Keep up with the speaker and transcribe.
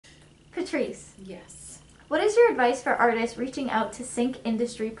Patrice, Yes. what is your advice for artists reaching out to sync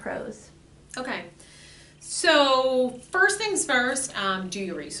industry pros? Okay. So first things first, do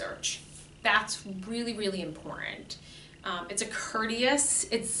your research. That's really, really important. It's a courteous,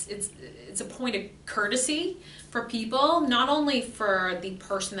 it's a point of courtesy for people, not only for the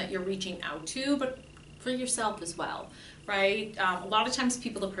person that you're reaching out to, but for yourself as well, right? A lot of times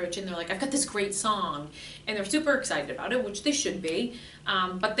people approach and they're like, I've got this great song, and they're super excited about it, which they should be,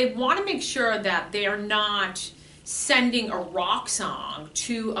 but they want to make sure that they are not sending a rock song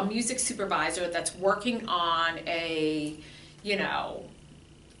to a music supervisor that's working on a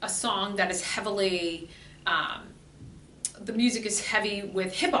song that is heavily, the music is heavy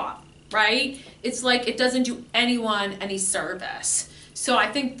with hip hop, right? It's like it doesn't do anyone any service. So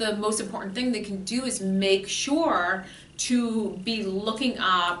I think the most important thing they can do is make sure to be looking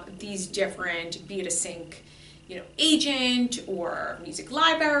up these different, be it a sync, agent or music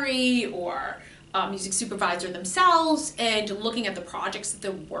library or music supervisor themselves, and looking at the projects that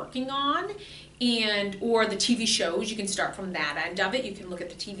they're working on, and or the TV shows. You can start from that end of it. You can look at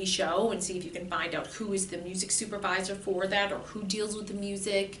the TV show and see if you can find out who is the music supervisor for that, or who deals with the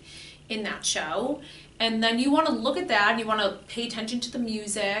music in that show. And then you want to look at that and you want to pay attention to the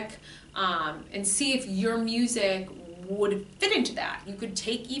music, and see if your music would fit into that. You could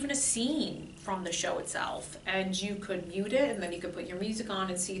take even a scene from the show itself and you could mute it, and then you could put your music on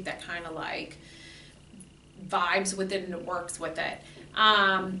and see if that kind of like vibes with it and it works with it.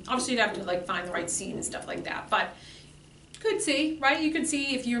 Obviously you'd have to like find the right scene and stuff like that, but you could see, right? You could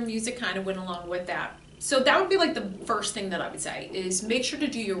see if your music kind of went along with that. So that would be like the first thing that I would say, is make sure to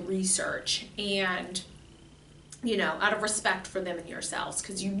do your research, and out of respect for them and yourselves,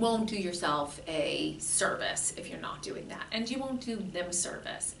 because you won't do yourself a service if you're not doing that, and you won't do them a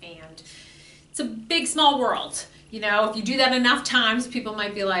service. And it's a big, small world. If you do that enough times, people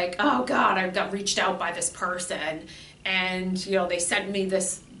might be like, oh God, I got reached out by this person, and they sent me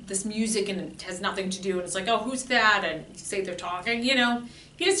this music and it has nothing to do, and it's like, oh, who's that? And you say they're talking, you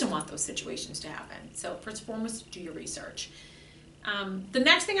just don't want those situations to happen. So first and foremost, do your research. The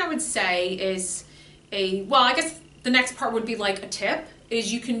next thing I would say is I guess the next part would be like a tip,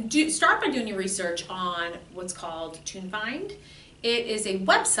 is you can start by doing your research on what's called TuneFind. It is a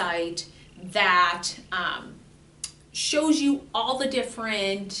website that shows you all the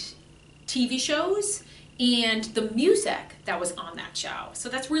different TV shows and the music that was on that show. So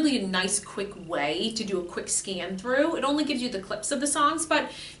that's really a nice quick way to do a quick scan through. It only gives you the clips of the songs, but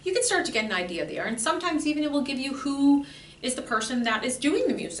you can start to get an idea there. And sometimes even it will give you who is the person that is doing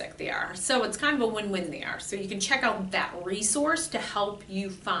the music there. So it's kind of a win-win there. So you can check out that resource to help you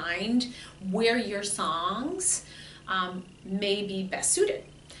find where your songs may be best suited.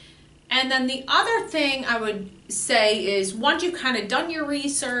 And then the other thing I would say is, once you've kind of done your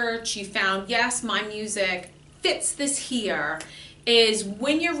research, you found, yes, my music fits this here, is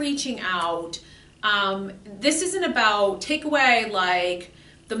when you're reaching out, this isn't about, take away like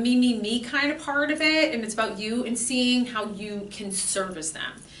the me kind of part of it, and it's about you and seeing how you can service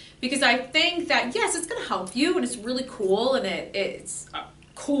them. Because I think that, yes, it's going to help you, and it's really cool, and it's a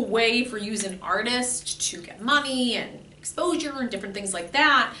cool way for you as an artist to get money and exposure and different things like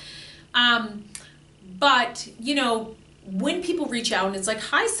that. But when people reach out and it's like,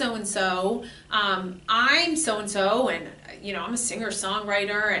 hi, so-and-so, I'm so-and-so, and I'm a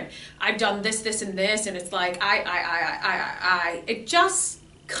singer-songwriter, and I've done this, this, and this, and it's like, it just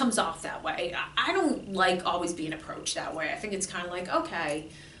comes off that way. I don't like always being approached that way. I think it's kind of like, okay,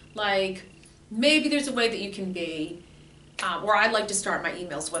 like, maybe there's a way that you can be, or I like to start my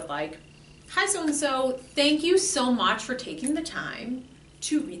emails with like, hi, so-and-so, thank you so much for taking the time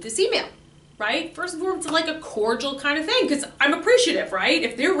to read this email, right? First and foremost, it's like a cordial kind of thing, because I'm appreciative, right?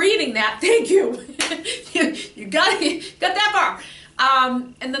 If they're reading that, thank you. you got that far.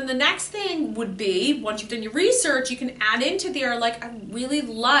 And then the next thing would be, once you've done your research, you can add into there, like, I really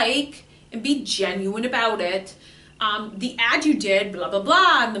like, and be genuine about it, the ad you did, blah, blah,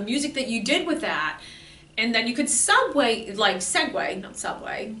 blah, and the music that you did with that. And then you could segue sandwiches,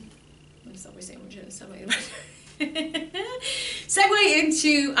 segue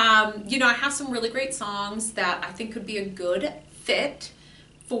into, I have some really great songs that I think could be a good fit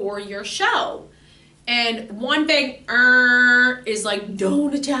for your show. And one big is like,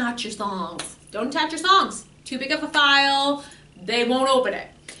 don't attach your songs. Don't attach your songs. Too big of a file, they won't open it.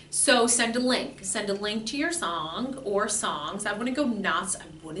 So send a link. Send a link to your song or songs. I wouldn't go nuts. I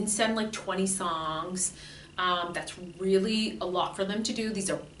wouldn't send like 20 songs. That's really a lot for them to do. These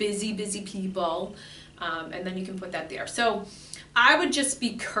are busy, busy people. And then you can put that there. So I would just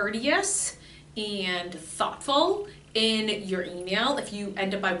be courteous and thoughtful in your email. If you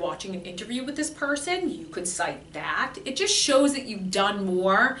end up by watching an interview with this person, you could cite that. It just shows that you've done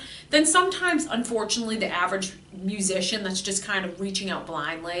more than sometimes, unfortunately, the average musician that's just kind of reaching out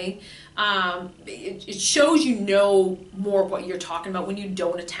blindly. It shows you know more of what you're talking about when you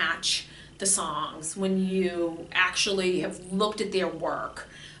don't attach the songs, when you actually have looked at their work.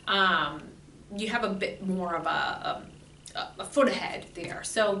 You have a bit more of a foot ahead there.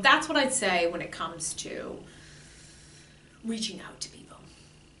 So that's what I'd say when it comes to reaching out to people.